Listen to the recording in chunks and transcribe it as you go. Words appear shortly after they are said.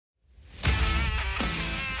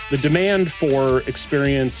The demand for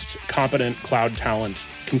experienced, competent cloud talent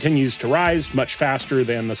continues to rise much faster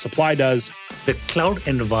than the supply does. The cloud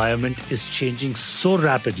environment is changing so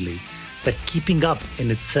rapidly that keeping up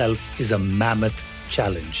in itself is a mammoth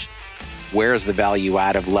challenge. Where is the value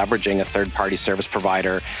add of leveraging a third-party service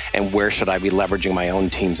provider, and where should I be leveraging my own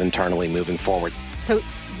teams internally moving forward? So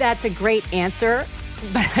that's a great answer.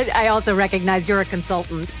 But I also recognize you're a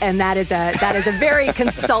consultant, and that is a very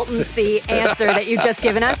consultancy answer that you've just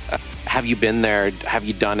given us. Have you been there? Have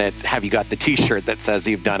you done it? Have you got the t-shirt that says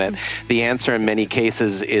you've done it? The answer in many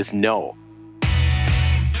cases is no.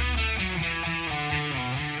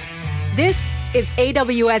 This is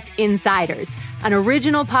AWS Insiders, an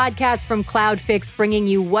original podcast from Cloudfix bringing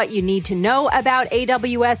you what you need to know about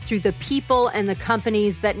AWS through the people and the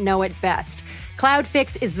companies that know it best.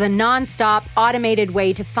 Cloudfix is the nonstop automated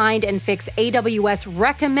way to find and fix AWS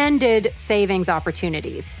recommended savings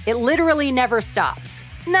opportunities. It literally never stops.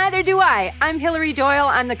 Neither do I. I'm Hillary Doyle.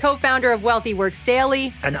 I'm the co-founder of Wealthy Works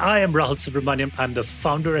Daily. And I am Rahul Subramaniam. I'm the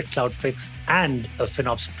founder at Cloudfix and a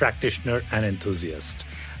FinOps practitioner and enthusiast.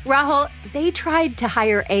 Rahul, they tried to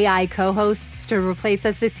hire AI co-hosts to replace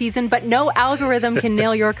us this season, but no algorithm can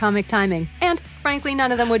nail your comic timing. And frankly,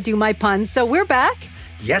 none of them would do my puns, so we're back.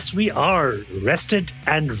 Yes, we are rested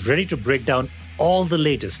and ready to break down all the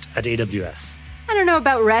latest at AWS. I don't know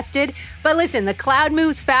about rested, but listen, the cloud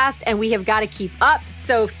moves fast and we have got to keep up.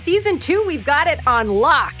 So season 2, we've got it on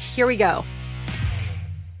lock. Here we go.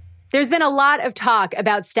 There's been a lot of talk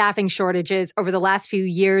about staffing shortages over the last few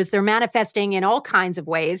years. They're manifesting in all kinds of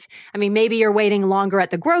ways. I mean, maybe you're waiting longer at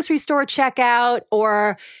the grocery store checkout,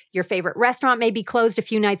 or your favorite restaurant may be closed a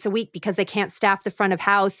few nights a week because they can't staff the front of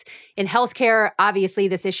house. In healthcare, obviously,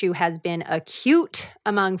 this issue has been acute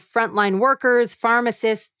among frontline workers,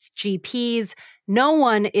 pharmacists, GPs. No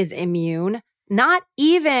one is immune, not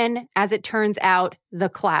even, as it turns out, the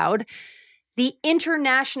cloud. The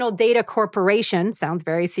International Data Corporation, sounds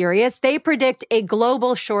very serious, they predict a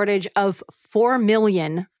global shortage of 4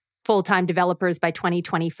 million full-time developers by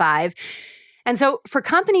 2025. And so for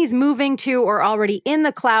companies moving to or already in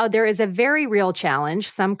the cloud, there is a very real challenge,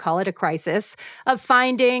 some call it a crisis, of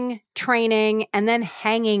finding, training, and then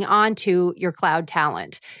hanging on to your cloud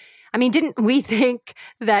talent. I mean, didn't we think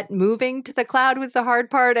that moving to the cloud was the hard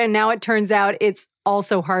part? And now it turns out it's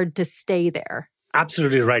also hard to stay there.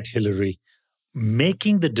 Absolutely right, Hillary.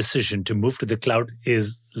 Making the decision to move to the cloud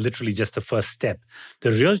is literally just the first step.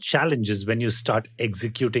 The real challenge is when you start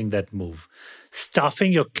executing that move.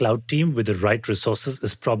 Staffing your cloud team with the right resources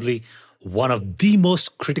is probably one of the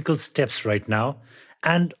most critical steps right now,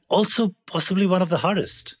 and also possibly one of the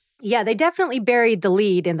hardest. Yeah, they definitely buried the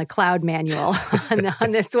lead in the cloud manual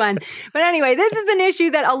on this one. But anyway, this is an issue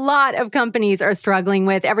that a lot of companies are struggling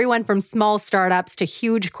with, everyone from small startups to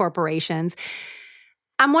huge corporations.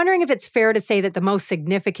 I'm wondering if it's fair to say that the most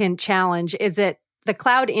significant challenge is that the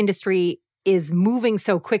cloud industry is moving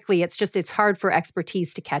so quickly, it's hard for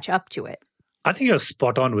expertise to catch up to it. I think you're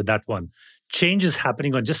spot on with that one. Change is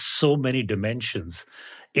happening on just so many dimensions.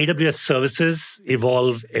 AWS services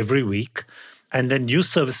evolve every week, and then new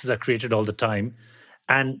services are created all the time.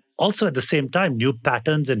 And also at the same time, new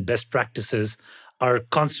patterns and best practices are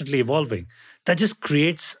constantly evolving. That just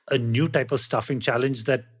creates a new type of staffing challenge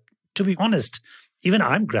that, to be honest, even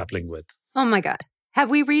I'm grappling with. Oh my God.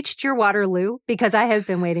 Have we reached your Waterloo? Because I have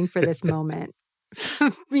been waiting for this moment.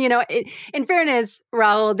 In fairness,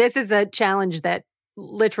 Rahul, this is a challenge that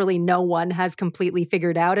literally no one has completely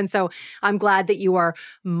figured out. And so I'm glad that you are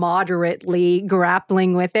moderately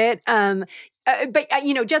grappling with it. But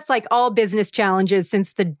just like all business challenges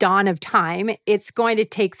since the dawn of time, it's going to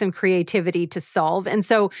take some creativity to solve. And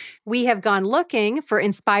so we have gone looking for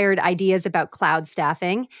inspired ideas about cloud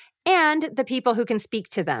staffing and the people who can speak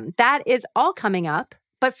to them. That is all coming up.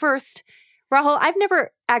 But first, Rahul, I've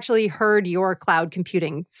never actually heard your cloud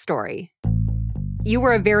computing story. You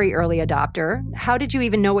were a very early adopter. How did you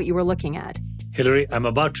even know what you were looking at? Hillary, I'm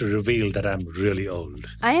about to reveal that I'm really old.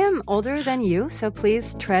 I am older than you, so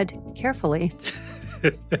please tread carefully.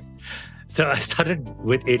 So I started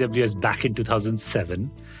with AWS back in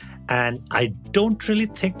 2007, and I don't really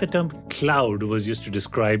think the term cloud was used to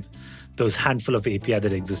describe those handful of API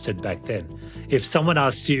that existed back then. If someone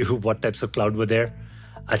asked you what types of cloud were there,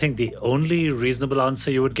 I think the only reasonable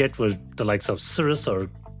answer you would get was the likes of Cirrus or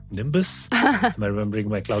Nimbus. Am I remembering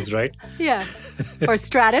my clouds right? Yeah. Or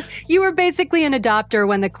Stratus. You were basically an adopter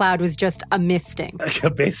when the cloud was just a misting.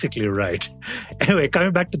 You're basically right. Anyway,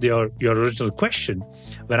 coming back to your original question,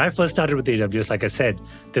 when I first started with AWS, like I said,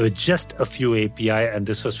 there were just a few API, and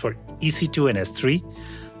this was for EC2 and S3.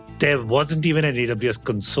 There wasn't even an AWS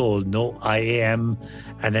console, no IAM,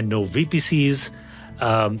 and then no VPCs.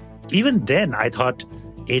 Even then, I thought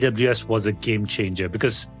AWS was a game changer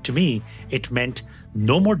because to me, it meant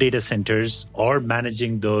no more data centers or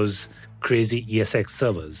managing those crazy ESX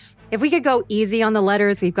servers. If we could go easy on the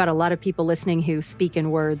letters, we've got a lot of people listening who speak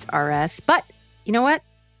in words RS. But you know what?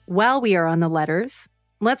 While we are on the letters,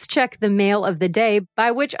 let's check the mail of the day,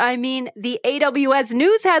 by which I mean the AWS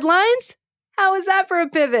news headlines. How is that for a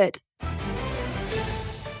pivot?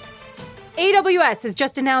 AWS has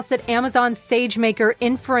just announced that Amazon SageMaker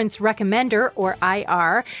Inference Recommender, or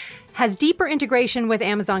IR, has deeper integration with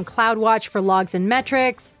Amazon CloudWatch for logs and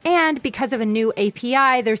metrics. And because of a new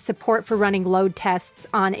API, there's support for running load tests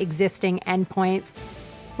on existing endpoints.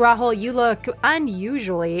 Rahul, you look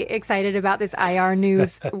unusually excited about this IR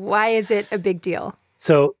news. Why is it a big deal?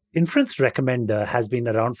 So Inference Recommender has been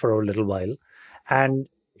around for a little while, and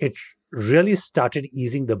it really started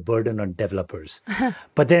easing the burden on developers.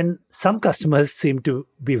 But then some customers seem to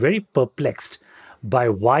be very perplexed by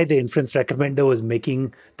why the Inference Recommender was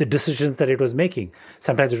making the decisions that it was making.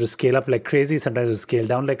 Sometimes it would scale up like crazy, sometimes it would scale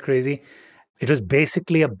down like crazy. It was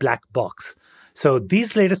basically a black box. So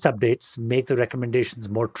these latest updates make the recommendations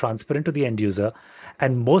more transparent to the end user,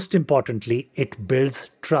 and most importantly, it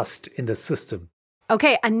builds trust in the system.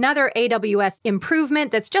 Okay, another AWS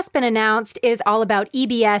improvement that's just been announced is all about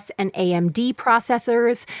EBS and AMD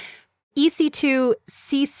processors. EC2,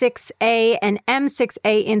 C6A, and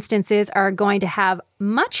M6A instances are going to have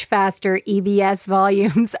much faster EBS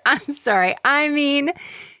volumes. I'm sorry, I mean,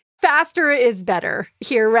 faster is better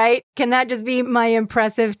here, right? Can that just be my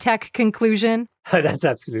impressive tech conclusion? That's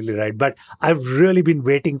absolutely right. But I've really been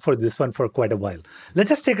waiting for this one for quite a while. Let's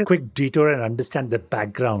just take a quick detour and understand the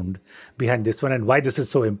background behind this one and why this is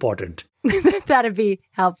so important. That'd be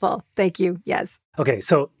helpful. Thank you. Yes. Okay,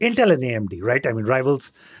 so Intel and AMD, right? I mean,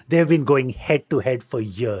 rivals, they've been going head to head for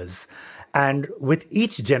years. And with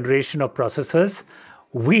each generation of processors,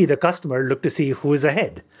 we, the customer, look to see who is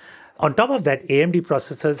ahead. On top of that, AMD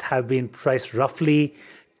processors have been priced roughly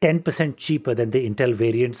 10% cheaper than the Intel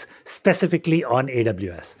variants, specifically on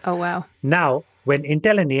AWS. Oh, wow. Now, when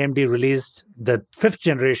Intel and AMD released the 5th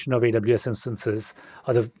generation of AWS instances,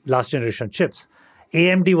 or the last generation of chips,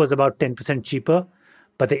 AMD was about 10% cheaper,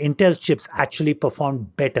 but the Intel chips actually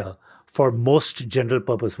performed better for most general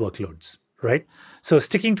purpose workloads, right? So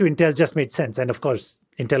sticking to Intel just made sense. And of course,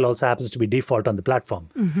 Intel also happens to be default on the platform.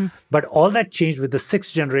 Mm-hmm. But all that changed with the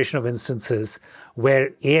 6th generation of instances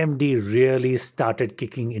where AMD really started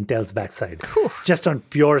kicking Intel's backside, just on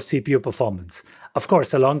pure CPU performance. Of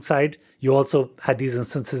course, alongside, you also had these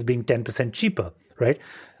instances being 10% cheaper, right?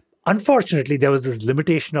 Unfortunately, there was this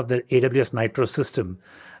limitation of the AWS Nitro system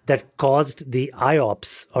that caused the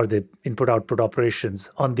IOPS, or the input-output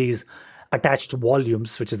operations, on these attached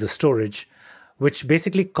volumes, which is the storage, which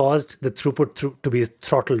basically caused the throughput to be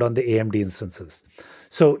throttled on the AMD instances.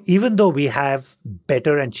 So even though we have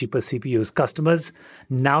better and cheaper CPUs, customers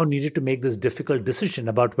now needed to make this difficult decision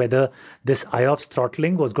about whether this IOPS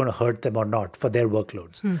throttling was going to hurt them or not for their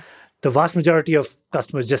workloads. The vast majority of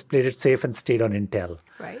customers just played it safe and stayed on Intel.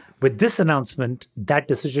 Right. With this announcement, that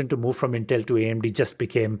decision to move from Intel to AMD just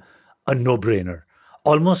became a no-brainer.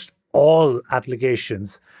 Almost all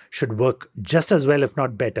applications should work just as well, if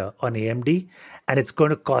not better, on AMD, and it's going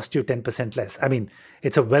to cost you 10% less. I mean,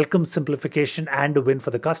 it's a welcome simplification and a win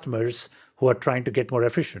for the customers who are trying to get more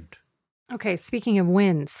efficient. Okay, speaking of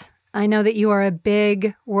wins, I know that you are a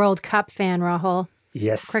big World Cup fan, Rahul.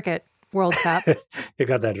 Yes. Cricket World Cup. You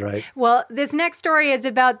got that right. Well, this next story is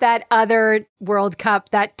about that other World Cup,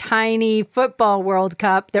 that tiny football World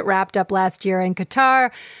Cup that wrapped up last year in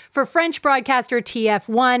Qatar. For French broadcaster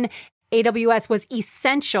TF1, AWS was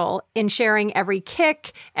essential in sharing every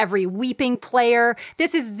kick, every weeping player.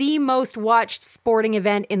 This is the most watched sporting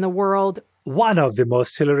event in the world. One of the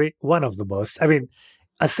most, Hillary, one of the most. I mean,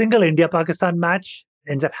 a single India-Pakistan match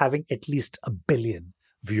ends up having at least 1 billion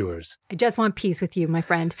viewers. I just want peace with you, my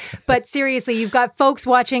friend. But seriously, you've got folks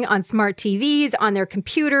watching on smart TVs, on their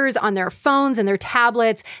computers, on their phones and their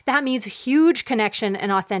tablets. That means huge connection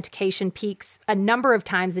and authentication peaks a number of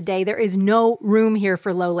times a day. There is no room here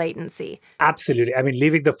for low latency. Absolutely. I mean,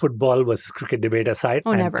 leaving the football versus cricket debate aside,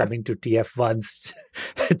 and coming to TF1's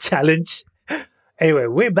challenge. Anyway,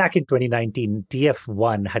 way back in 2019,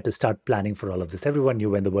 TF1 had to start planning for all of this. Everyone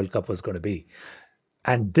knew when the World Cup was going to be.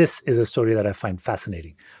 And this is a story that I find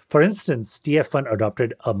fascinating. For instance, TF1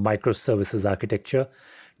 adopted a microservices architecture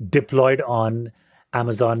deployed on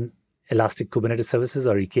Amazon Elastic Kubernetes Services,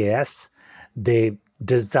 or EKS. They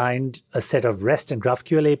designed a set of REST and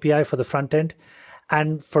GraphQL API for the front end,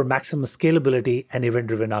 and for maximum scalability, an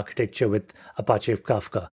event-driven architecture with Apache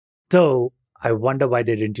Kafka. Though, I wonder why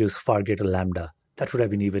they didn't use Fargate or Lambda. That would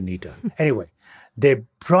have been even neater. Anyway, they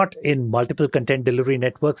brought in multiple content delivery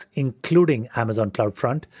networks, including Amazon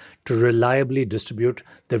CloudFront, to reliably distribute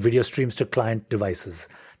their video streams to client devices.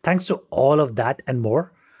 Thanks to all of that and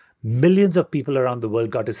more, millions of people around the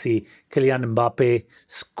world got to see Kylian Mbappe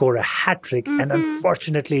score a hat-trick and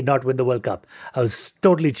unfortunately not win the World Cup. I was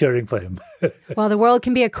totally cheering for him. Well, the world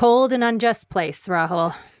can be a cold and unjust place,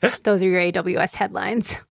 Rahul. Those are your AWS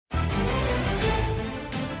headlines.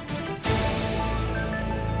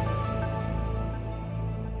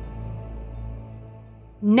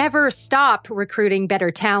 Never stop recruiting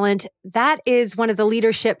better talent. That is one of the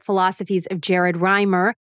leadership philosophies of Jared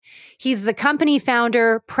Reimer. He's the company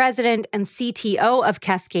founder, president, and CTO of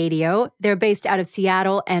Cascadio. They're based out of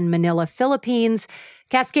Seattle and Manila, Philippines.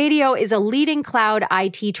 Cascadio is a leading cloud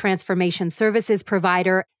IT transformation services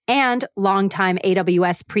provider and longtime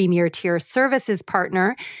AWS Premier Tier Services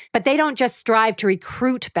partner. But they don't just strive to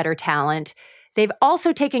recruit better talent. They've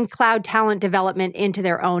also taken cloud talent development into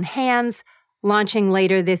their own hands, launching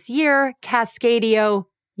later this year, Cascadio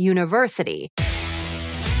University.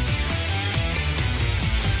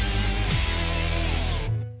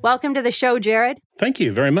 Welcome to the show, Jared. Thank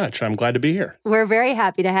you very much. I'm glad to be here. We're very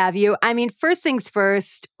happy to have you. I mean, first things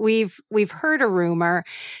first, we've heard a rumor.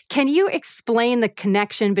 Can you explain the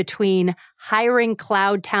connection between hiring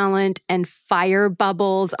cloud talent and fire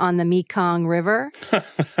bubbles on the Mekong River?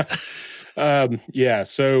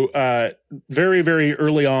 So very, very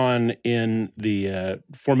early on in the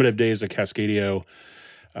formative days of Cascadio,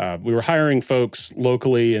 we were hiring folks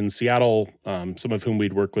locally in Seattle, some of whom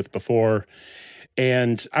we'd worked with before.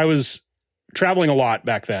 And I was traveling a lot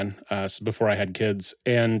back then, before I had kids,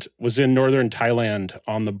 and was in northern Thailand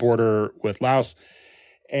on the border with Laos.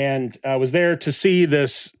 And I was there to see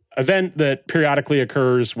this event that periodically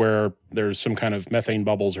occurs where there's some kind of methane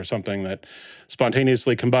bubbles or something that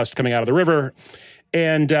spontaneously combust coming out of the river.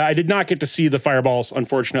 And I did not get to see the fireballs,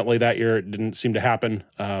 unfortunately, that year. It didn't seem to happen.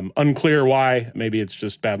 Unclear why. Maybe it's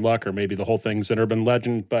just bad luck, or maybe the whole thing's an urban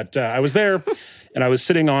legend. But I was there, and I was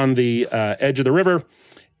sitting on the edge of the river,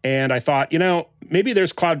 and I thought, maybe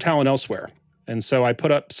there's cloud talent elsewhere. And so I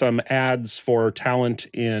put up some ads for talent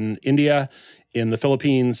in India, in the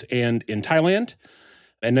Philippines, and in Thailand,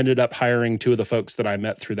 and ended up hiring two of the folks that I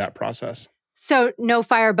met through that process. So no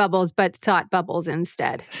fire bubbles, but thought bubbles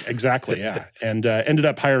instead. Exactly, yeah. And ended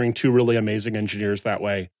up hiring two really amazing engineers that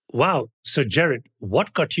way. Wow. So, Jared,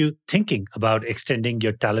 what got you thinking about extending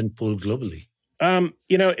your talent pool globally?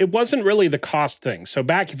 It wasn't really the cost thing. So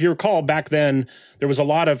if you recall, back then, there was a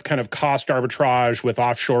lot of kind of cost arbitrage with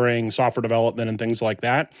offshoring, software development, and things like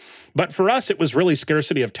that. But for us, it was really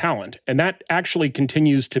scarcity of talent. And that actually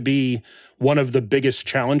continues to be one of the biggest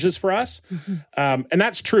challenges for us. Mm-hmm. And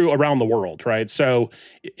that's true around the world, right? So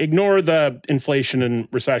ignore the inflation and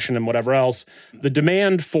recession and whatever else. The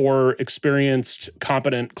demand for experienced,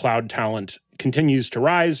 competent cloud talent continues to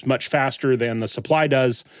rise much faster than the supply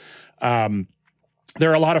does. There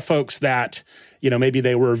are a lot of folks that, maybe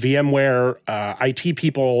they were VMware IT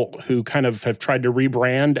people who kind of have tried to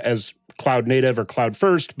rebrand as cloud native or cloud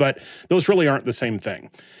first, but those really aren't the same thing.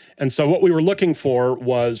 And so what we were looking for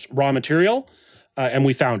was raw material, and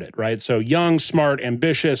we found it, right? So young, smart,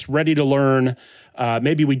 ambitious, ready to learn.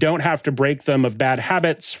 Maybe we don't have to break them of bad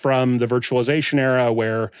habits from the virtualization era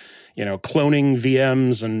where, cloning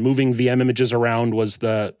VMs and moving VM images around was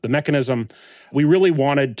the mechanism. We really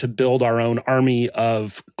wanted to build our own army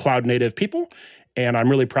of cloud native people. And I'm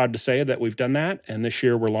really proud to say that we've done that. And this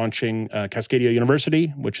year we're launching Cascadio University,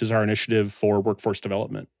 which is our initiative for workforce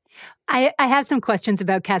development. I have some questions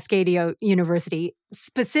about Cascadio University,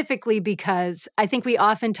 specifically because I think we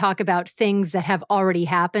often talk about things that have already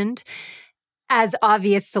happened as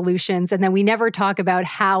obvious solutions, and then we never talk about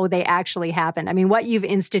how they actually happen. I mean, what you've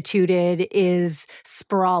instituted is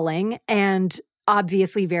sprawling and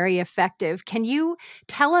obviously very effective. Can you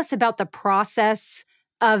tell us about the process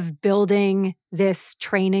of building this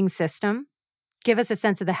training system? Give us a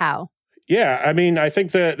sense of the how. Yeah, I mean, I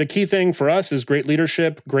think the key thing for us is great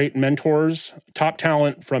leadership, great mentors, top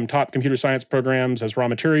talent from top computer science programs as raw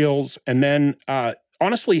materials. And then,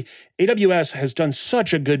 honestly, AWS has done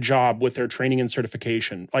such a good job with their training and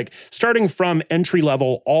certification, like starting from entry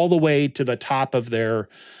level all the way to the top of their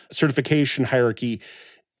certification hierarchy.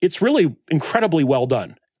 It's really incredibly well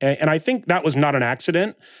done. And I think that was not an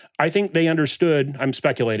accident. I think they understood, I'm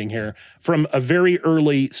speculating here, from a very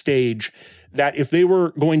early stage that if they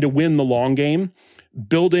were going to win the long game,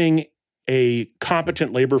 building a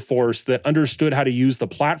competent labor force that understood how to use the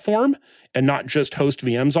platform and not just host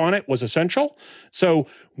VMs on it was essential. So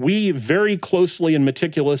we very closely and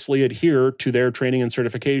meticulously adhere to their training and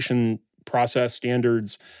certification process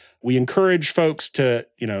standards. We encourage folks to,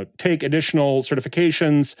 take additional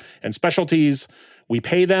certifications and specialties. We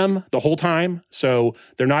pay them the whole time, so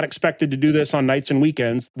they're not expected to do this on nights and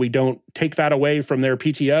weekends. We don't take that away from their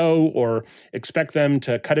PTO or expect them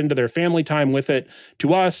to cut into their family time with it.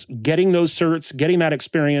 To us, getting those certs, getting that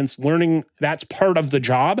experience, learning, that's part of the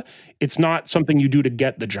job. It's not something you do to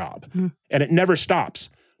get the job. And it never stops.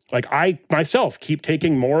 Like I myself keep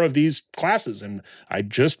taking more of these classes, and I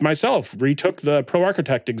just myself retook the Pro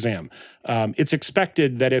Architect exam. It's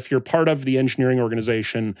expected that if you're part of the engineering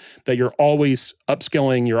organization, that you're always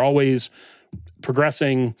upskilling, you're always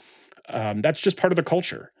progressing. That's just part of the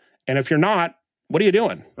culture. And if you're not, what are you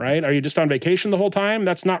doing, right? Are you just on vacation the whole time?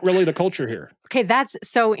 That's not really the culture here. Okay, that's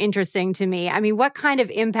so interesting to me. I mean, what kind of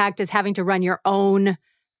impact does having to run your own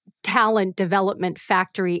talent development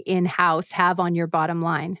factory in-house have on your bottom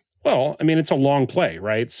line? Well, I mean, it's a long play,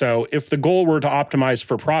 right? So if the goal were to optimize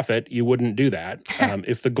for profit, you wouldn't do that.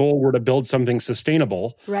 If the goal were to build something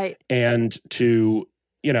sustainable, right, and to,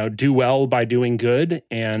 do well by doing good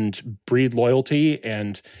and breed loyalty.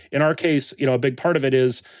 And in our case, a big part of it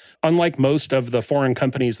is, unlike most of the foreign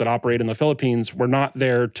companies that operate in the Philippines, we're not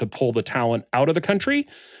there to pull the talent out of the country.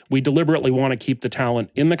 We deliberately want to keep the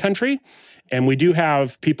talent in the country. And we do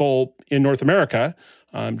have people in North America,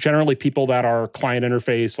 generally people that are client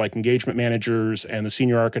interface, like engagement managers and the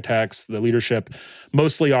senior architects, the leadership,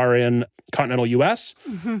 mostly are in continental US.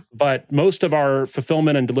 But most of our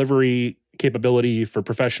fulfillment and delivery capability for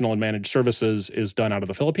professional and managed services is done out of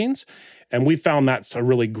the Philippines. And we found that's a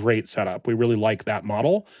really great setup. We really like that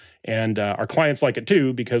model. And our clients like it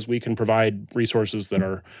too, because we can provide resources that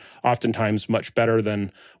are oftentimes much better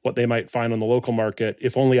than what they might find on the local market,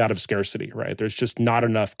 if only out of scarcity, right? There's just not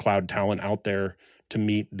enough cloud talent out there to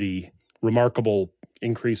meet the remarkable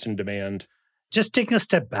increase in demand. Just taking a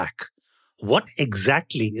step back, what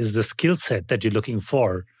exactly is the skill set that you're looking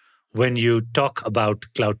for when you talk about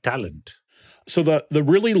cloud talent? So the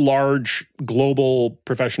really large global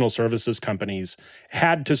professional services companies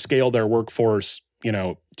had to scale their workforce,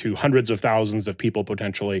 to hundreds of thousands of people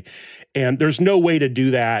potentially. And there's no way to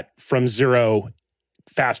do that from zero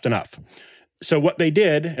fast enough. So what they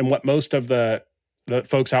did, and what most of the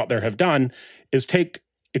folks out there have done, is take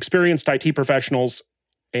experienced IT professionals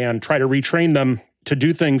and try to retrain them to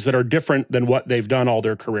do things that are different than what they've done all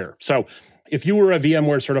their career. So if you were a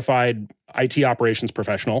VMware certified IT operations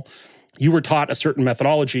professional, you were taught a certain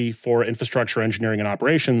methodology for infrastructure engineering and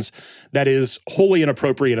operations that is wholly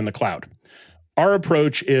inappropriate in the cloud. Our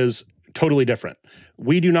approach is totally different.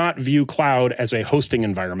 We do not view cloud as a hosting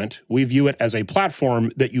environment. We view it as a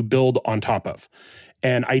platform that you build on top of.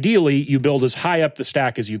 And ideally, you build as high up the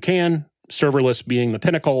stack as you can, serverless being the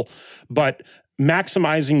pinnacle, but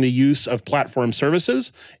maximizing the use of platform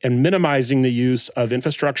services and minimizing the use of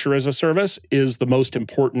infrastructure as a service is the most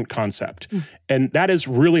important concept. And that is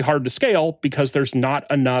really hard to scale because there's not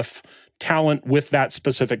enough talent with that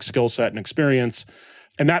specific skill set and experience.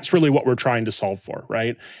 And that's really what we're trying to solve for,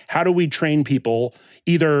 right? How do we train people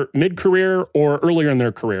either mid-career or earlier in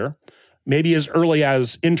their career, maybe as early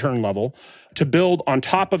as intern level, to build on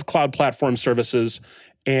top of cloud platform services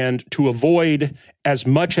and to avoid as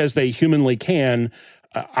much as they humanly can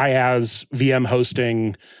IaaS, VM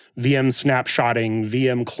hosting, VM snapshotting,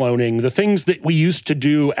 VM cloning, the things that we used to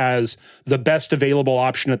do as the best available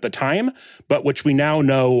option at the time, but which we now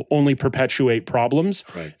know only perpetuate problems,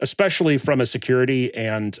 right, especially from a security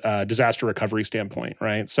and disaster recovery standpoint,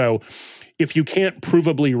 right? So if you can't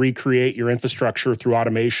provably recreate your infrastructure through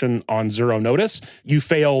automation on zero notice, you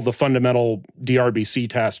fail the fundamental DRBC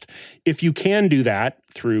test. If you can do that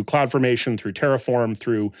through CloudFormation, through Terraform,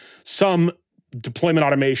 through some deployment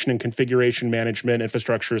automation and configuration management,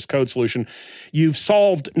 infrastructure as code solution, you've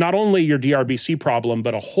solved not only your DRBC problem,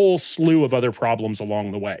 but a whole slew of other problems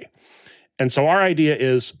along the way. And so our idea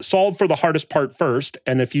is solve for the hardest part first.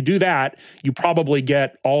 And if you do that, you probably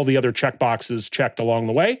get all the other checkboxes checked along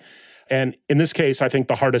the way. And in this case, I think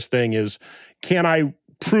the hardest thing is, can I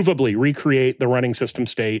provably recreate the running system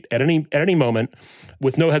state at any moment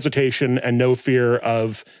with no hesitation and no fear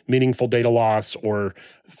of meaningful data loss or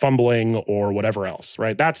fumbling or whatever else,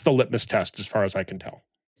 right? That's the litmus test as far as I can tell.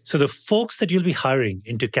 So the folks that you'll be hiring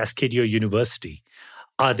into Cascadia University,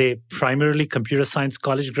 are they primarily computer science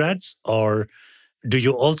college grads, or do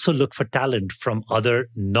you also look for talent from other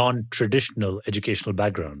non-traditional educational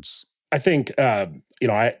backgrounds? I think,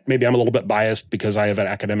 maybe I'm a little bit biased because I have an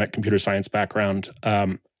academic computer science background.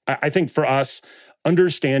 I think for us,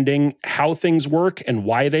 understanding how things work and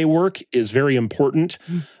why they work is very important.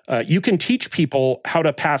 You can teach people how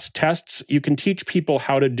to pass tests. You can teach people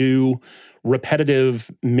how to do repetitive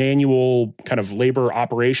manual kind of labor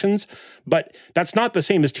operations, but that's not the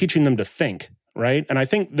same as teaching them to think, right? And I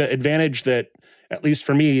think the advantage that, at least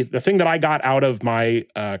for me, the thing that I got out of my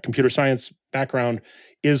computer science background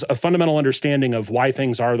is a fundamental understanding of why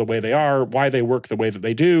things are the way they are, why they work the way that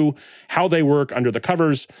they do, how they work under the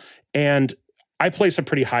covers. And I place a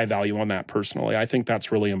pretty high value on that personally. I think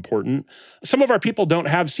that's really important. Some of our people don't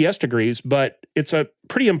have CS degrees, but it's a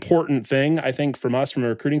pretty important thing, I think, from us from a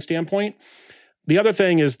recruiting standpoint. The other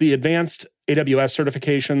thing is the advanced AWS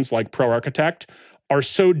certifications like Pro Architect are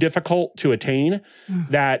so difficult to attain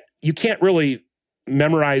that you can't really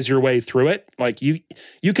memorize your way through it. Like you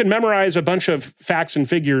can memorize a bunch of facts and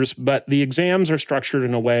figures, but the exams are structured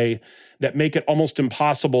in a way that make it almost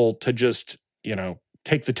impossible to just,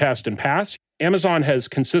 take the test and pass. Amazon has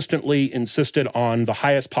consistently insisted on the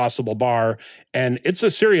highest possible bar, and it's a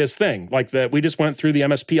serious thing. Like that, we just went through the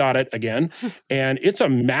MSP audit again, and it's a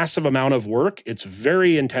massive amount of work. It's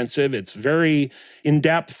very intensive. It's very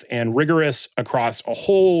in-depth and rigorous across a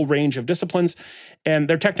whole range of disciplines, and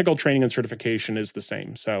their technical training and certification is the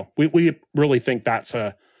same. So we really think that's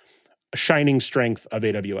a shining strength of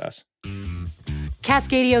AWS.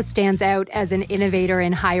 Cascadio stands out as an innovator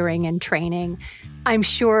in hiring and training. I'm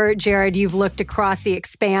sure, Jared, you've looked across the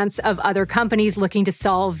expanse of other companies looking to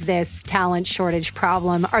solve this talent shortage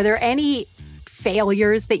problem. Are there any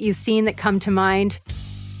failures that you've seen that come to mind?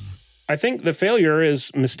 I think the failure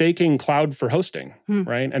is mistaking cloud for hosting,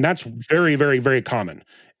 right? And that's very, very, very common.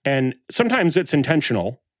 And sometimes it's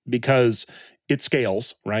intentional because it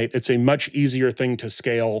scales, right? It's a much easier thing to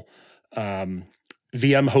scale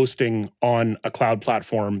VM hosting on a cloud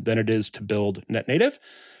platform than it is to build net native.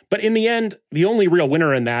 But in the end, the only real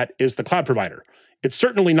winner in that is the cloud provider. It's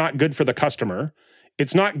certainly not good for the customer.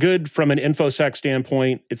 It's not good from an InfoSec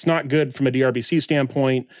standpoint. It's not good from a DRBC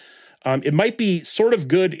standpoint. It might be sort of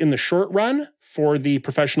good in the short run for the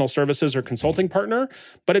professional services or consulting partner,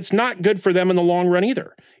 but it's not good for them in the long run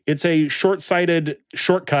either. It's a short-sighted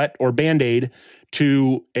shortcut or Band-Aid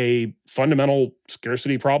to a fundamental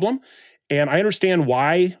scarcity problem. And I understand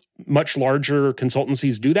why much larger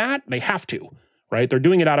consultancies do that. They have to, right? They're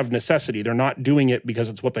doing it out of necessity. They're not doing it because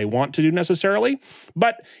it's what they want to do necessarily.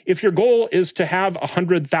 But if your goal is to have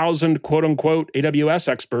 100,000 quote unquote AWS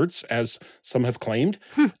experts, as some have claimed,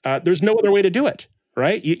 there's no other way to do it,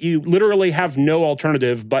 right? You literally have no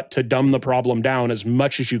alternative but to dumb the problem down as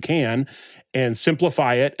much as you can and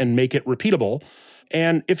simplify it and make it repeatable.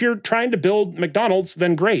 And if you're trying to build McDonald's,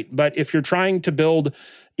 then great. But if you're trying to build,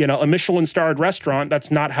 a Michelin-starred restaurant, that's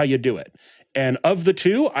not how you do it. And of the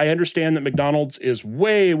two, I understand that McDonald's is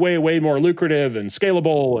way, way, way more lucrative and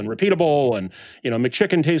scalable and repeatable. And,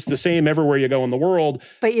 McChicken tastes the same everywhere you go in the world.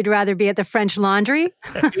 But you'd rather be at the French Laundry?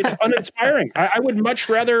 It's uninspiring. I would much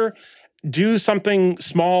rather do something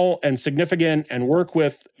small and significant and work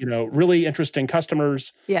with, really interesting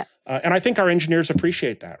customers. Yeah. And I think our engineers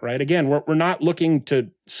appreciate that, right? Again, we're not looking to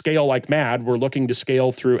scale like mad. We're looking to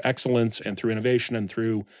scale through excellence and through innovation and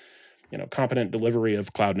through, competent delivery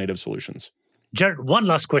of cloud-native solutions. Jared, one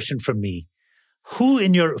last question from me. Who,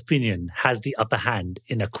 in your opinion, has the upper hand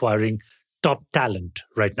in acquiring top talent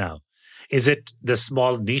right now? Is it the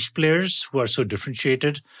small niche players who are so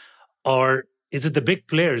differentiated, or is it the big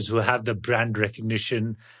players who have the brand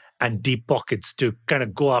recognition and deep pockets to kind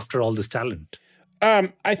of go after all this talent?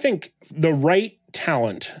 I think the right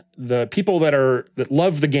talent, the people that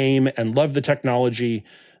love the game and love the technology,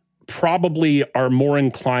 probably are more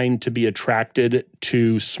inclined to be attracted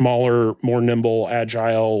to smaller, more nimble,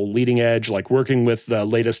 agile, leading edge, like working with the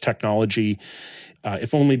latest technology,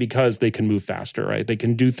 if only because they can move faster, right? They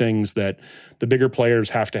can do things that the bigger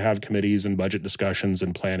players have to have committees and budget discussions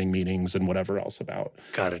and planning meetings and whatever else about.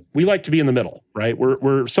 Got it. We like to be in the middle, right?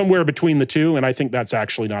 We're somewhere between the two, and I think that's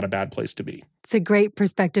actually not a bad place to be. It's a great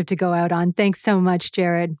perspective to go out on. Thanks so much,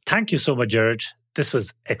 Jared. Thank you so much, Jared. This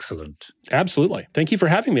was excellent. Absolutely. Thank you for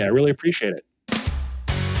having me. I really appreciate it.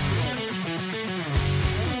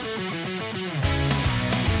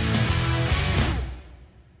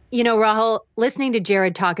 Rahul, listening to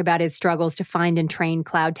Jared talk about his struggles to find and train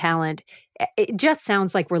cloud talent, it just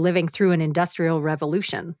sounds like we're living through an industrial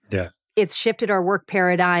revolution. Yeah. It's shifted our work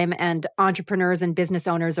paradigm, and entrepreneurs and business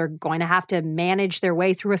owners are going to have to manage their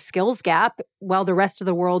way through a skills gap while the rest of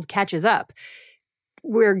the world catches up.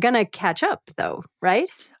 We're going to catch up, though,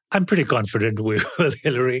 right? I'm pretty confident we will,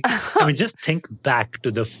 Hillary. Just think back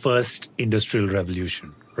to the first industrial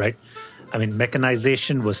revolution, right?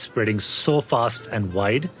 Mechanization was spreading so fast and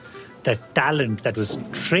wide that talent that was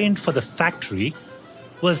trained for the factory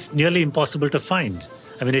was nearly impossible to find.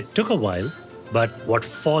 I mean, it took a while, but what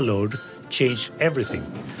followed changed everything.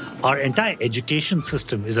 Our entire education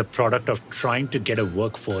system is a product of trying to get a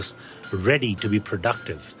workforce ready to be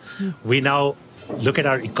productive. We now look at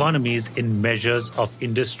our economies in measures of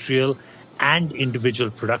industrial and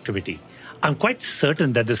individual productivity. I'm quite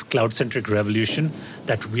certain that this cloud-centric revolution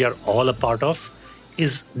that we are all a part of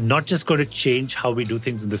is not just going to change how we do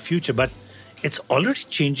things in the future, but it's already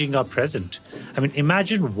changing our present. I mean,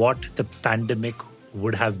 imagine what the pandemic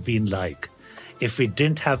would have been like if we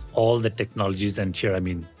didn't have all the technologies, and here I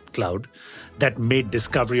mean cloud, that made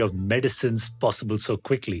discovery of medicines possible so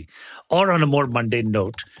quickly. Or on a more mundane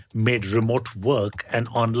note, made remote work and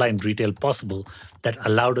online retail possible that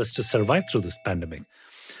allowed us to survive through this pandemic.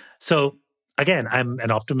 So again, I'm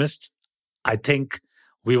an optimist. I think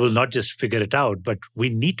we will not just figure it out, but we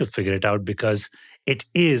need to figure it out because it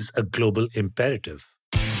is a global imperative.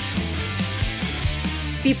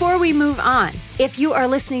 Before we move on, if you are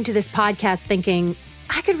listening to this podcast thinking,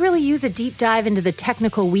 I could really use a deep dive into the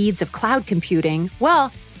technical weeds of cloud computing,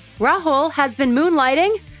 well, Rahul has been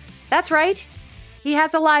moonlighting. That's right. He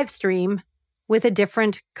has a live stream with a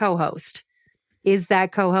different co-host. Is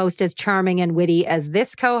that co-host as charming and witty as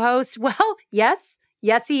this co-host? Well, yes.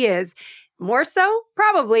 Yes, he is. More so?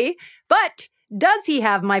 Probably. But does he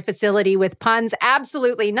have my facility with puns?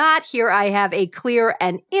 Absolutely not. Here I have a clear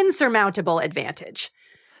and insurmountable advantage.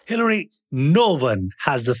 Hillary, no one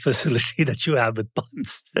has the facility that you have with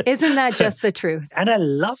puns. Isn't that just the truth? And I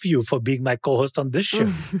love you for being my co-host on this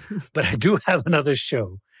show. But I do have another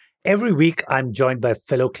show. Every week, I'm joined by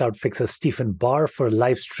fellow cloud fixer Stephen Barr for a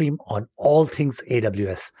live stream on all things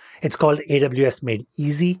AWS. It's called AWS Made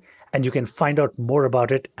Easy, and you can find out more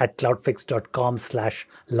about it at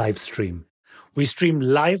cloudfix.com/livestream. We stream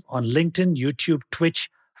live on LinkedIn, YouTube, Twitch,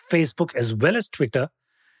 Facebook, as well as Twitter.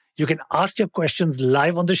 You can ask your questions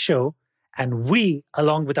live on the show, and we,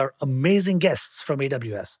 along with our amazing guests from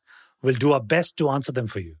AWS, will do our best to answer them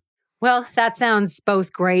for you. Well, that sounds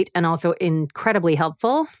both great and also incredibly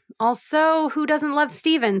helpful. Also, who doesn't love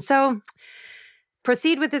Steven? So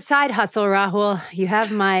proceed with the side hustle, Rahul. You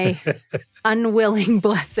have my unwilling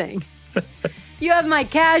blessing. You have my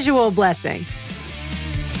casual blessing.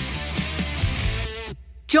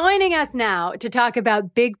 Joining us now to talk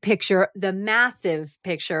about big picture, the massive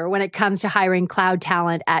picture when it comes to hiring cloud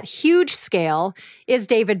talent at huge scale is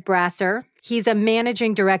David Brasser. He's a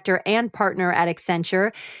managing director and partner at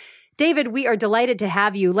Accenture. David, we are delighted to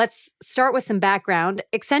have you. Let's start with some background.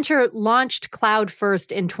 Accenture launched Cloud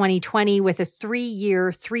First in 2020 with a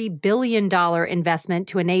 3-year, $3 billion investment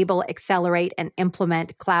to enable, accelerate, and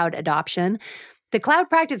implement cloud adoption. The cloud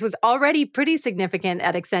practice was already pretty significant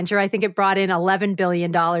at Accenture. I think it brought in $11 billion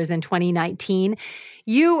in 2019.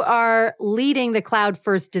 You are leading the Cloud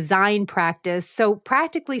First design practice. So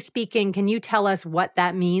practically speaking, can you tell us what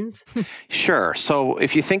that means? Sure. So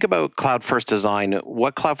if you think about Cloud First design,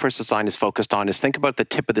 what Cloud First design is focused on is think about the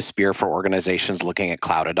tip of the spear for organizations looking at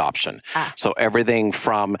cloud adoption. So everything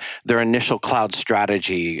from their initial cloud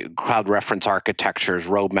strategy, cloud reference architectures,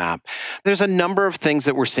 roadmap. There's a number of things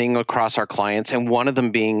that we're seeing across our clients, and one of them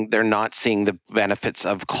being they're not seeing the benefits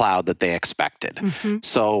of cloud that they expected.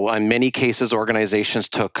 So in many cases, organizations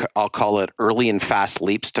took, I'll call it, early and fast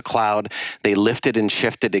leaps to cloud. They lifted and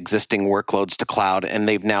shifted existing workloads to cloud, and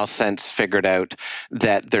they've now since figured out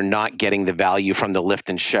that they're not getting the value from the lift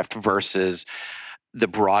and shift versus the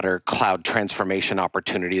broader cloud transformation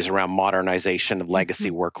opportunities around modernization of legacy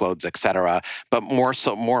workloads, et cetera, but more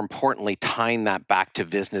importantly, tying that back to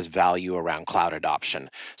business value around cloud adoption.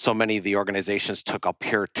 So many of the organizations took a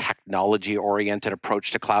pure technology-oriented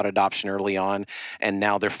approach to cloud adoption early on, and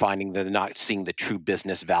now they're finding they're not seeing the true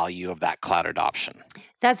business value of that cloud adoption.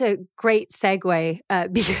 That's a great segue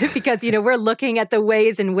because we're looking at the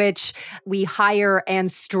ways in which we hire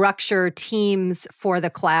and structure teams for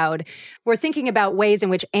the cloud. We're thinking about ways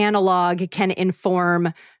in which analog can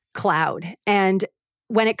inform cloud. And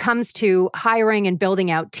when it comes to hiring and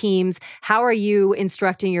building out teams, how are you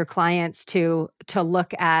instructing your clients to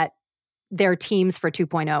look at their teams for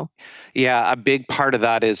 2.0? Yeah, a big part of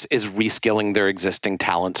that is reskilling their existing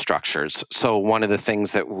talent structures. So one of the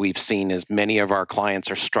things that we've seen is many of our clients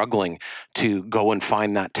are struggling to go and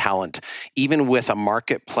find that talent. Even with a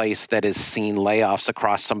marketplace that has seen layoffs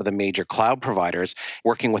across some of the major cloud providers,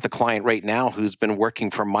 working with a client right now who's been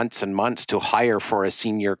working for months and months to hire for a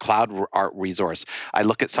senior cloud resource. I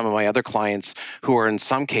look at some of my other clients who are in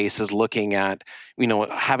some cases looking at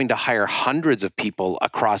having to hire hundreds of people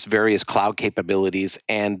across various cloud capabilities,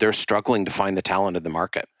 and they're struggling to find the talent in the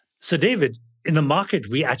market. So, David, in the market,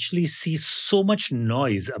 we actually see so much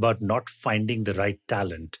noise about not finding the right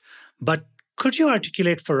talent. But could you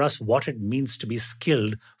articulate for us what it means to be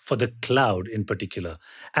skilled for the cloud in particular?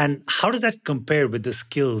 And how does that compare with the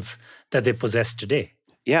skills that they possess today?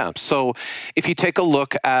 Yeah. So if you take a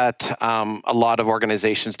look at a lot of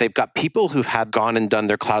organizations, they've got people who have gone and done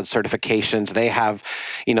their cloud certifications. They have,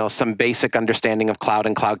 some basic understanding of cloud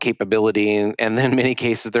and cloud capability. And then in many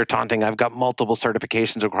cases, they're taunting, I've got multiple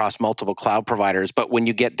certifications across multiple cloud providers. But when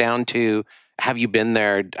you get down to, have you been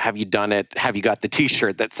there? Have you done it? Have you got the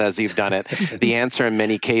t-shirt that says you've done it? The answer in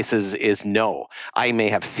many cases is no. I may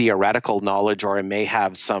have theoretical knowledge, or I may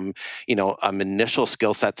have some, initial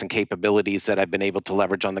skill sets and capabilities that I've been able to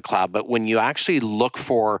leverage on the cloud. But when you actually look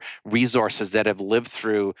for resources that have lived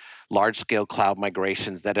through large-scale cloud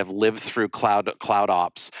migrations, that have lived through cloud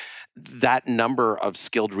ops, that number of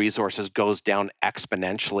skilled resources goes down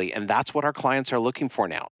exponentially. And that's what our clients are looking for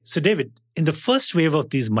now. So, David, in the first wave of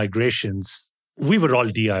these migrations, we were all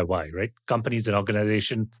DIY, right? Companies and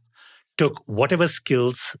organizations took whatever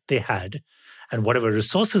skills they had and whatever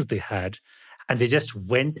resources they had, and they just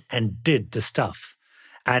went and did the stuff.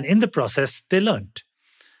 And in the process, they learned.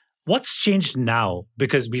 What's changed now?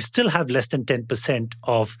 Because we still have less than 10%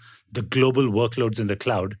 of the global workloads in the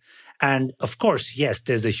cloud. And of course, yes,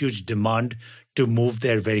 there's a huge demand to move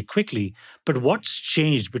there very quickly. But what's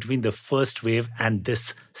changed between the first wave and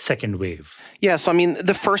this second wave? Yeah, so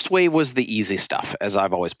the first wave was the easy stuff, as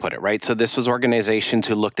I've always put it, right? So this was organizations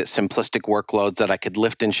who looked at simplistic workloads that I could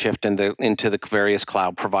lift and shift into the various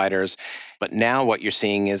cloud providers. But now what you're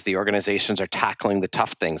seeing is the organizations are tackling the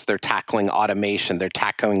tough things. They're tackling automation. They're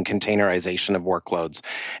tackling containerization of workloads.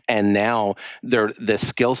 And now the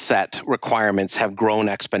skill set requirements have grown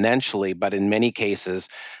exponentially, but in many cases,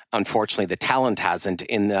 unfortunately, the talent hasn't,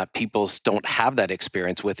 in that people don't have that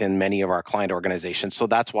experience within many of our client organizations. So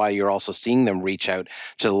that's why you're also seeing them reach out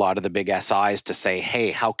to a lot of the big SIs to say,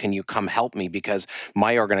 hey, how can you come help me? Because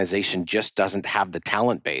my organization just doesn't have the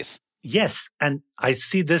talent base. Yes, and I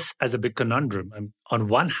see this as a big conundrum. On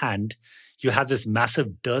one hand, you have this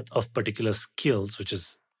massive dearth of particular skills, which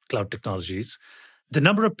is cloud technologies. The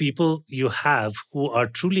number of people you have who are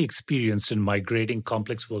truly experienced in migrating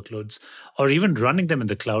complex workloads or even running them in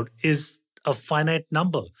the cloud is a finite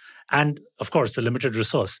number. And of course, a limited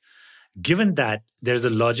resource. Given that, there's a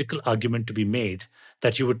logical argument to be made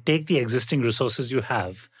that you would take the existing resources you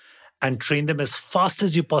have and train them as fast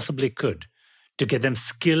as you possibly could to get them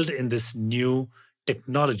skilled in this new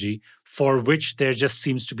technology for which there just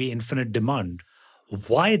seems to be infinite demand.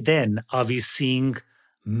 Why then are we seeing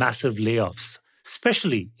massive layoffs,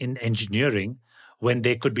 especially in engineering, when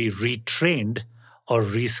they could be retrained or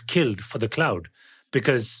reskilled for the cloud?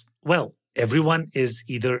 Because, well, everyone is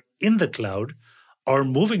either in the cloud or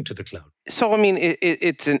moving to the cloud. So,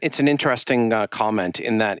 it's an interesting comment,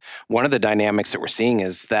 in that one of the dynamics that we're seeing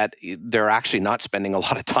is that they're actually not spending a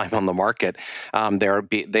lot of time on the market.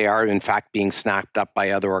 They are in fact being snapped up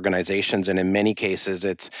by other organizations, and in many cases,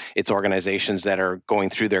 it's organizations that are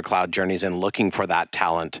going through their cloud journeys and looking for that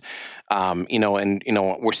talent.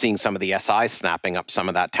 We're seeing some of the SIs snapping up some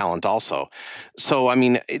of that talent also. So,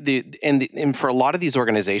 and for a lot of these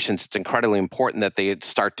organizations, it's incredibly important that they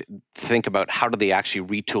start to think about how do they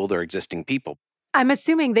actually retool their existing people. I'm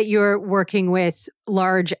assuming that you're working with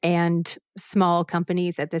large and small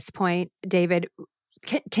companies at this point, David.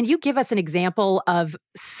 Can you give us an example of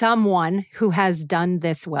someone who has done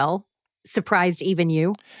this well, surprised even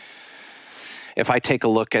you? If I take a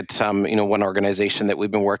look at one organization that we've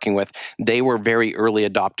been working with, they were very early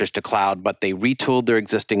adopters to cloud, but they retooled their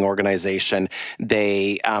existing organization.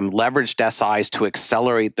 They leveraged SIs to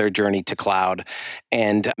accelerate their journey to cloud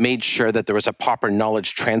and made sure that there was a proper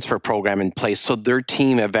knowledge transfer program in place. So their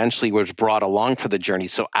team eventually was brought along for the journey.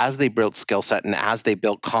 So as they built skill set and as they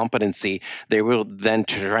built competency, they will then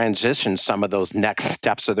transition some of those next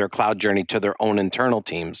steps of their cloud journey to their own internal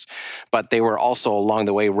teams. But they were also along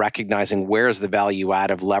the way recognizing where's the value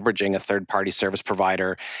add of leveraging a third-party service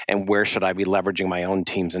provider and where should I be leveraging my own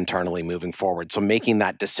teams internally moving forward. So making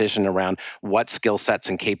that decision around what skill sets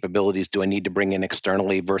and capabilities do I need to bring in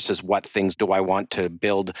externally versus what things do I want to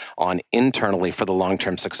build on internally for the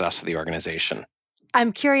long-term success of the organization.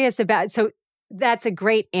 I'm curious about, so that's a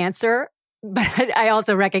great answer. But I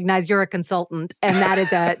also recognize you're a consultant, and that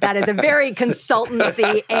is a very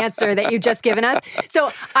consultancy answer that you've just given us.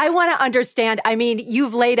 So I want to understand,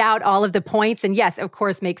 you've laid out all of the points, and yes, of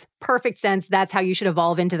course, makes perfect sense. That's how you should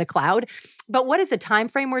evolve into the cloud. But what is the time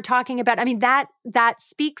frame we're talking about? That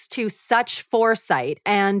speaks to such foresight,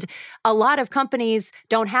 and a lot of companies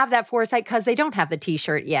don't have that foresight because they don't have the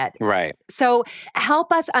t-shirt yet. Right. So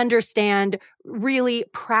help us understand really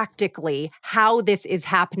practically how this is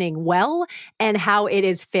happening well and how it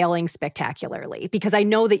is failing spectacularly? Because I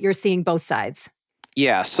know that you're seeing both sides.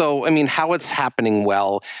 Yeah. So, I mean, how it's happening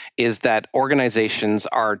well is that organizations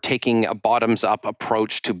are taking a bottoms up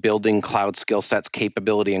approach to building cloud skill sets,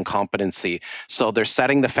 capability, and competency. So they're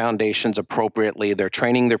setting the foundations appropriately. They're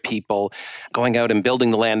training their people, going out and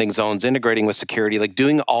building the landing zones, integrating with security, like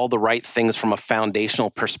doing all the right things from a foundational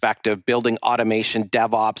perspective, building automation,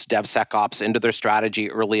 DevOps, DevSecOps into their strategy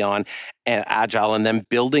early on, and agile, and then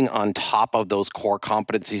building on top of those core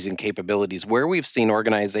competencies and capabilities. Where we've seen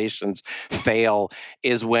organizations fail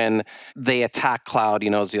is when they attack cloud,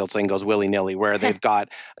 as the old saying goes, willy-nilly, where they've got,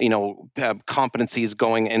 competencies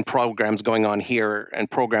going and programs going on here and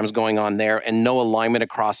programs going on there and no alignment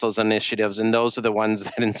across those initiatives. And those are the ones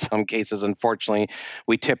that in some cases, unfortunately,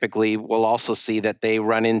 we typically will also see that they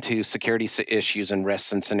run into security issues and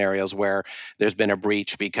risks and scenarios where there's been a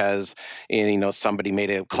breach because, somebody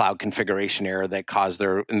made a cloud configuration error that caused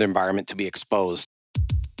their environment to be exposed.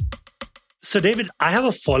 So, David, I have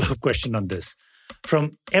a follow-up question on this.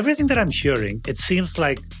 From everything that I'm hearing, it seems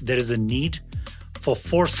like there is a need for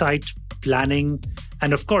foresight, planning,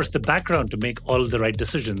 and of course, the background to make all the right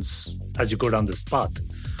decisions as you go down this path.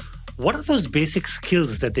 What are those basic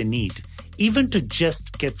skills that they need, even to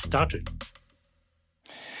just get started?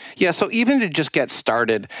 Yeah, so even to just get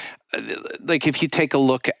started, like if you take a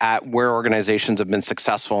look at where organizations have been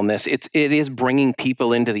successful in this, it is bringing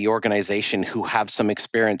people into the organization who have some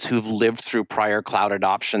experience, who've lived through prior cloud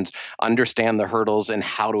adoptions, understand the hurdles and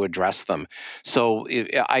how to address them. So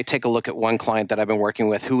I take a look at one client that I've been working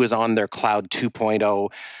with who is on their cloud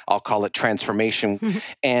 2.0, I'll call it transformation,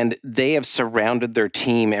 and they have surrounded their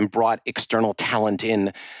team and brought external talent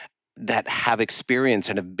in that have experience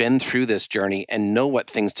and have been through this journey and know what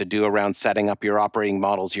things to do around setting up your operating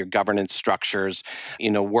models, your governance structures,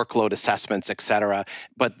 workload assessments, et cetera.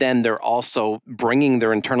 But then they're also bringing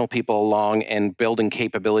their internal people along and building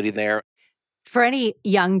capability there. For any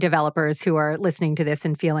young developers who are listening to this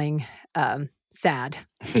and feeling sad,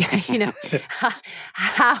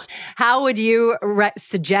 how would you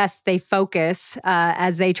suggest they focus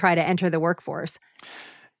as they try to enter the workforce?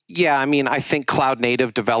 Yeah, I mean, I think cloud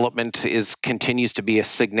native development continues to be a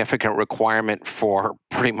significant requirement for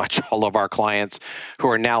pretty much all of our clients who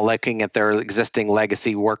are now looking at their existing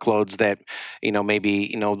legacy workloads that,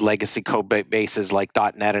 maybe, legacy code bases like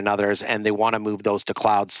 .NET and others, and they want to move those to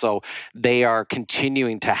cloud. So they are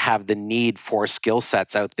continuing to have the need for skill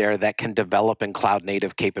sets out there that can develop in cloud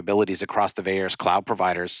native capabilities across the various cloud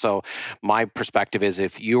providers. So my perspective is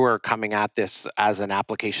if you are coming at this as an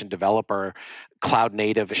application developer, cloud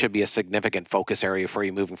native should be a significant focus area for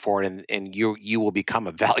you moving forward, and you will become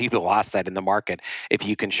a valuable asset in the market if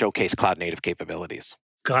you can showcase cloud native capabilities.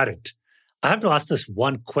 Got it. I have to ask this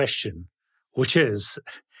one question, which is,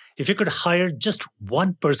 if you could hire just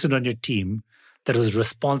one person on your team that was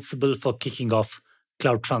responsible for kicking off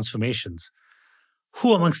cloud transformations,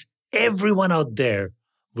 who amongst everyone out there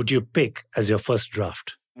would you pick as your first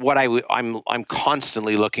draft? What I'm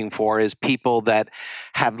constantly looking for is people that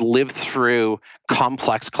have lived through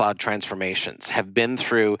complex cloud transformations, have been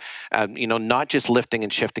through, not just lifting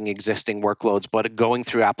and shifting existing workloads, but going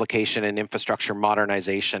through application and infrastructure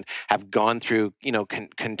modernization, have gone through,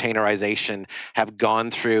 containerization, have gone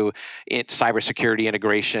through cybersecurity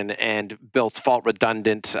integration, and built fault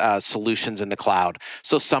redundant solutions in the cloud.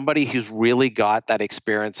 So somebody who's really got that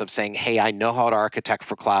experience of saying, hey, I know how to architect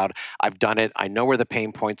for cloud. I've done it. I know where the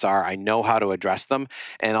pain points are. I know how to address them.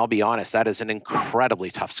 And I'll be honest, that is an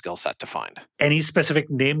incredibly tough skill set to find. Any specific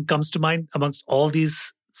name comes to mind amongst all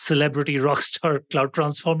these celebrity rockstar cloud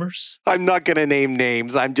transformers? I'm not going to name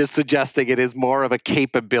names. I'm just suggesting it is more of a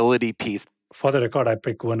capability piece. For the record, I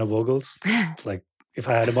pick Werner Vogels. Like, if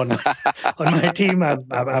I had him on my team,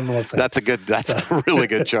 I'm all set. That's a really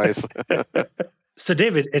good choice. So,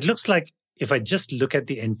 David, it looks like if I just look at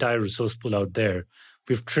the entire resource pool out there,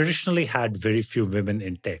 we've traditionally had very few women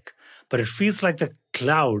in tech, but it feels like the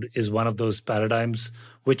cloud is one of those paradigms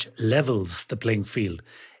which levels the playing field.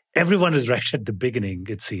 Everyone is right at the beginning,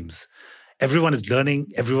 it seems. Everyone is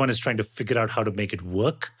learning. Everyone is trying to figure out how to make it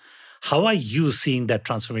work. How are you seeing that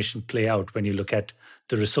transformation play out when you look at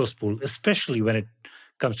the resource pool, especially when it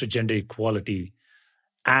comes to gender equality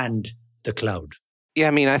and the cloud? Yeah,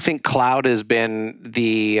 I mean, I think cloud has been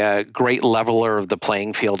the great leveler of the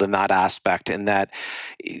playing field in that aspect, in that,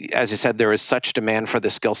 as you said, there is such demand for the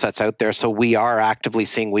skill sets out there. So we are actively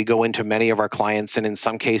seeing, we go into many of our clients, and in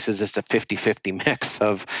some cases, it's a 50-50 mix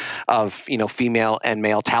of female and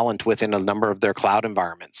male talent within a number of their cloud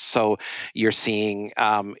environments. So you're seeing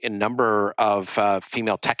a number of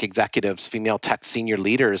female tech executives, female tech senior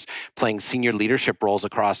leaders playing senior leadership roles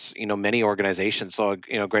across many organizations. So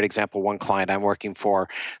a great example, one client I'm working for,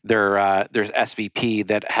 their SVP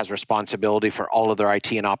that has responsibility for all of their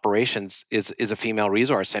IT and operations is a female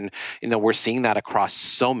resource, and we're seeing that across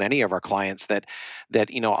so many of our clients that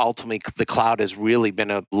ultimately the cloud has really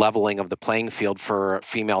been a leveling of the playing field for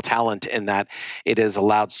female talent, in that it has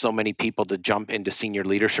allowed so many people to jump into senior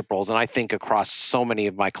leadership roles. And I think across so many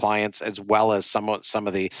of my clients, as well as some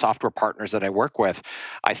of the software partners that I work with,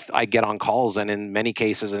 I get on calls, and in many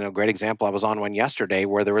cases, and a great example, I was on one yesterday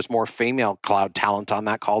where there was more female cloud talent on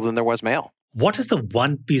that call than there was male. What is the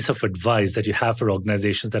one piece of advice that you have for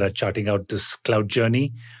organizations that are charting out this cloud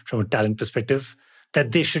journey from a talent perspective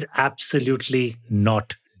that they should absolutely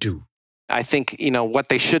not do? I think, what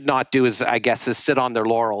they should not do is sit on their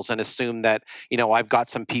laurels and assume that, I've got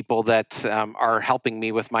some people that are helping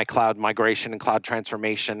me with my cloud migration and cloud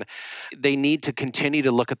transformation. They need to continue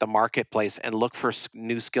to look at the marketplace and look for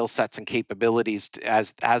new skill sets and capabilities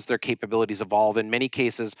as their capabilities evolve. In many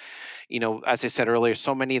cases, as I said earlier,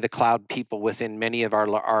 so many of the cloud people within many of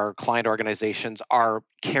our client organizations are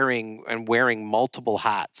carrying and wearing multiple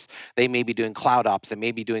hats. They may be doing cloud ops, they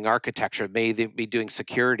may be doing architecture, they may be doing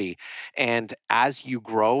security. And as you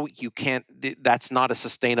grow, that's not a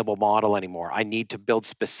sustainable model anymore. I need to build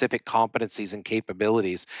specific competencies and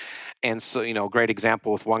capabilities. And so, a great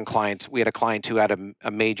example with one client, we had a client who had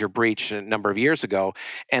a major breach a number of years ago,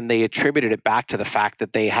 and they attributed it back to the fact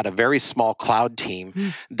that they had a very small cloud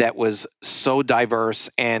team that was so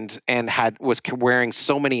diverse and was wearing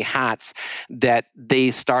so many hats that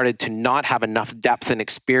they started to not have enough depth and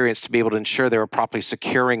experience to be able to ensure they were properly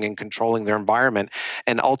securing and controlling their environment.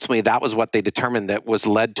 And ultimately, that was what they determined that was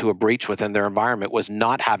led to a breach within their environment, was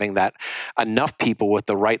not having that enough people with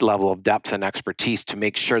the right level of depth and expertise to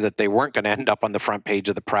make sure that they weren't going to end up on the front page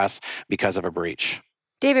of the press because of a breach.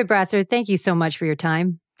 David Brasser, thank you so much for your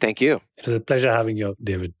time. Thank you. It was a pleasure having you,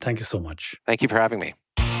 David. Thank you so much. Thank you for having me.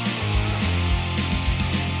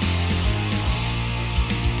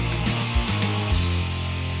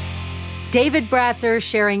 David Brasser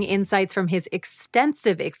sharing insights from his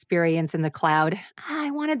extensive experience in the cloud. I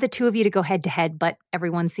wanted the two of you to go head-to-head, but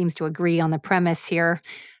everyone seems to agree on the premise here.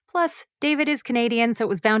 Plus, David is Canadian, so it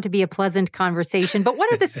was bound to be a pleasant conversation. But what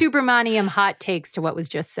are the Subramaniam hot takes to what was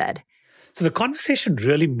just said? So the conversation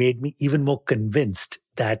really made me even more convinced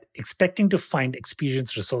that expecting to find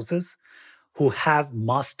experienced resources who have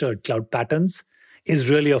mastered cloud patterns is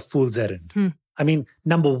really a fool's errand. I mean,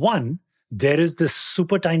 number one, there is this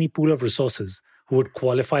super tiny pool of resources who would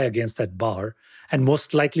qualify against that bar, and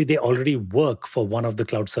most likely they already work for one of the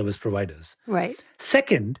cloud service providers. Right.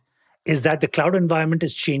 Second is that the cloud environment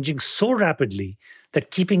is changing so rapidly that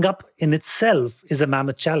keeping up in itself is a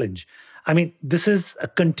mammoth challenge. I mean, this is a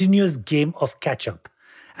continuous game of catch-up.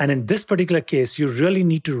 And in this particular case, you really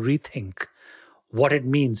need to rethink what it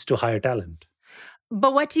means to hire talent.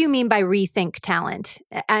 But what do you mean by rethink talent?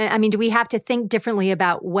 I mean, do we have to think differently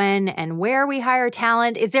about when and where we hire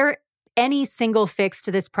talent? Is there any single fix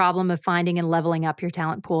to this problem of finding and leveling up your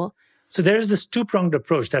talent pool? So there's this two-pronged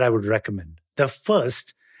approach that I would recommend. The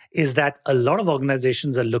first is that a lot of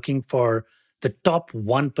organizations are looking for the top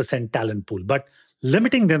 1% talent pool, but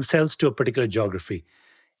limiting themselves to a particular geography.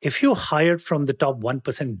 If you hired from the top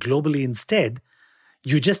 1% globally instead,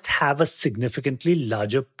 you just have a significantly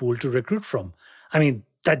larger pool to recruit from. I mean,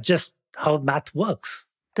 that's just how math works.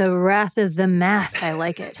 The wrath of the math. I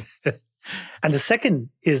like it. And the second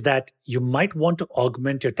is that you might want to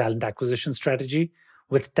augment your talent acquisition strategy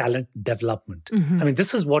with talent development. I mean,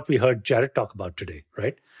 this is what we heard Jared talk about today,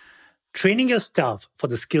 right? Training your staff for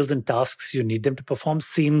the skills and tasks you need them to perform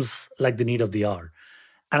seems like the need of the hour.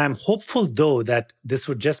 And I'm hopeful, though, that this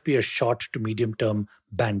would just be a short to medium-term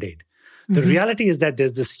Band-Aid. The reality is that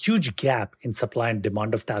there's this huge gap in supply and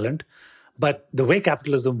demand of talent. But the way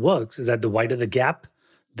capitalism works is that the wider the gap,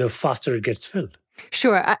 the faster it gets filled.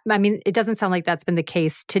 Sure. I mean, it doesn't sound like that's been the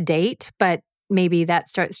case to date, but maybe that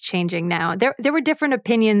starts changing now. There were different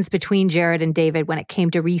opinions between Jared and David when it came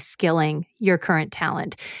to reskilling your current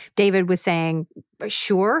talent. David was saying,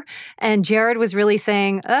 sure. And Jared was really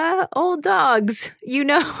saying, old dogs, you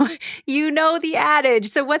know the adage.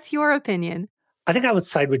 So what's your opinion? I think I would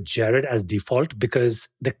side with Jared as default because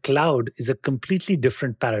the cloud is a completely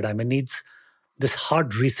different paradigm. It needs this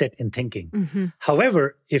hard reset in thinking.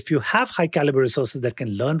 However, if you have high caliber resources that can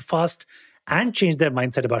learn fast and change their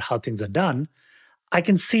mindset about how things are done, I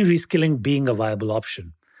can see reskilling being a viable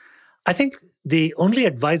option. I think the only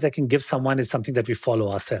advice I can give someone is something that we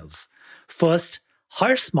follow ourselves. First,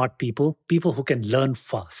 hire smart people who can learn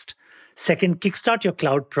fast. Second, kickstart your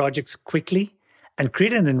cloud projects quickly and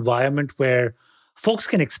create an environment where folks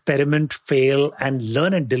can experiment, fail, and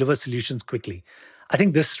learn and deliver solutions quickly. I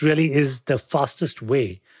think this really is the fastest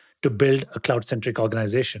way to build a cloud-centric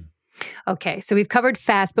organization. Okay, so we've covered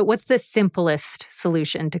fast, but what's the simplest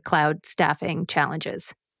solution to cloud staffing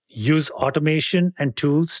challenges? Use automation and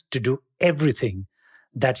tools to do everything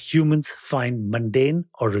that humans find mundane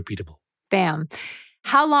or repeatable. Bam.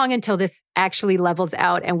 How long until this actually levels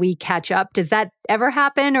out and we catch up? Does that ever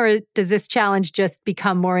happen, or does this challenge just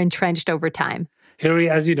become more entrenched over time? Hillary,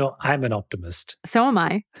 as you know, I'm an optimist. So am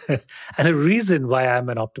I. And the reason why I'm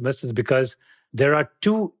an optimist is because there are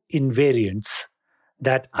two invariants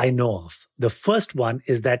that I know of. The first one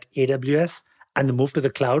is that AWS and the move to the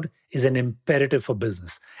cloud is an imperative for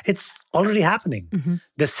business. It's already happening.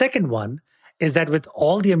 The second one is that with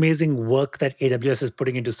all the amazing work that AWS is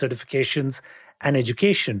putting into certifications and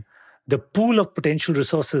education, the pool of potential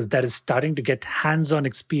resources that is starting to get hands-on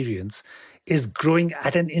experience is growing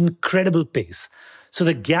at an incredible pace. So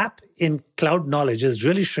the gap in cloud knowledge is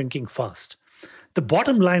really shrinking fast. The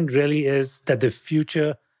bottom line really is that the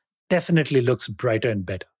future definitely looks brighter and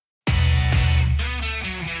better.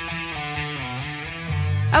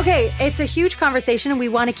 Okay, it's a huge conversation and we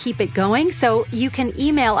want to keep it going. So you can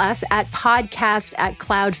email us at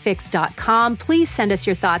podcast@cloudfix.com. Please send us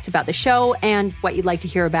your thoughts about the show and what you'd like to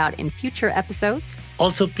hear about in future episodes.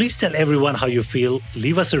 Also, please tell everyone how you feel.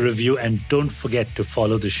 Leave us a review and don't forget to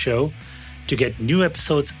follow the show to get new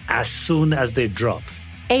episodes as soon as they drop.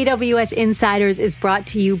 AWS Insiders is brought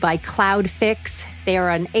to you by CloudFix. They are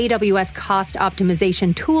an AWS cost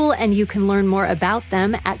optimization tool, and you can learn more about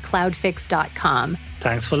them at cloudfix.com.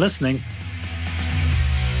 Thanks for listening.